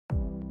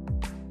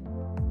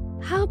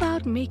How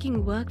about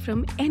making work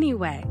from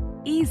anywhere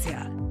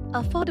easier,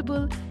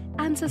 affordable,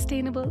 and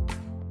sustainable?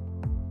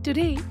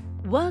 Today,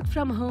 work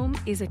from home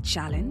is a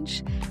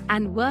challenge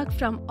and work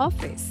from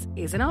office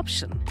is an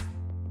option.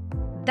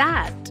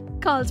 That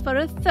calls for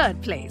a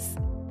third place.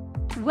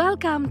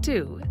 Welcome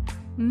to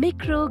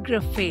Mikro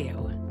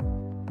Grafeio.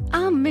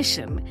 Our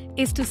mission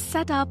is to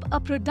set up a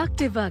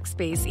productive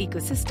workspace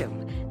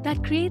ecosystem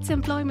that creates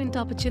employment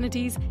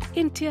opportunities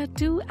in Tier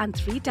 2 and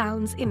 3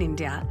 towns in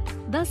India,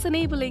 thus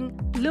enabling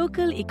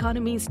local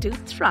economies to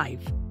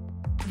thrive.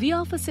 We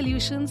offer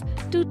solutions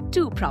to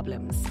two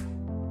problems.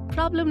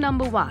 Problem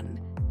number 1.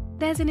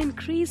 There's an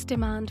increased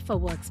demand for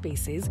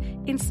workspaces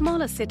in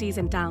smaller cities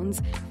and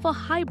towns for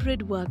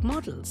hybrid work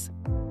models.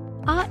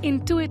 Our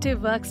intuitive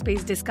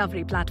workspace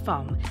discovery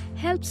platform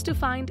helps to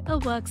find a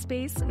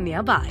workspace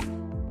nearby.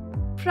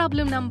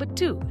 Problem number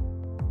 2.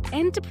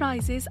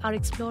 Enterprises are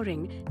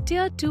exploring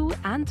Tier 2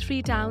 and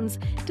 3 towns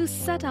to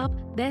set up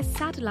their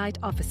satellite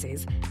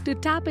offices to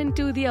tap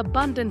into the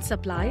abundant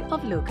supply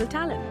of local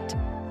talent.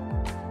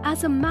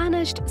 As a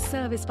managed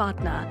service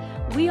partner,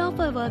 we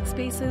offer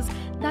workspaces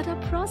that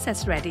are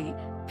process-ready,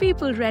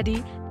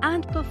 people-ready,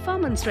 and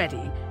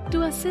performance-ready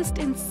to assist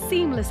in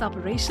seamless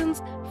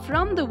operations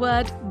from the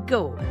word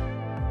go.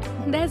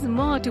 There's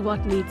more to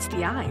what meets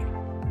the eye.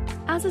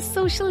 As a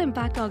social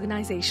impact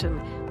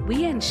organization,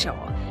 we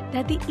ensure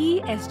that the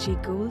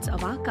ESG goals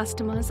of our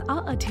customers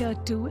are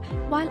adhered to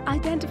while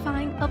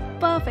identifying a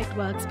perfect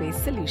workspace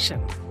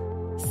solution.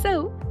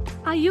 So,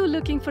 are you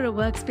looking for a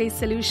workspace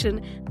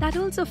solution that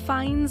also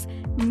finds,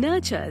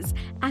 nurtures,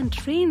 and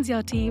trains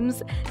your teams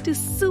to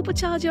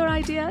supercharge your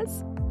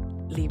ideas?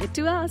 Leave it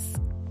to us.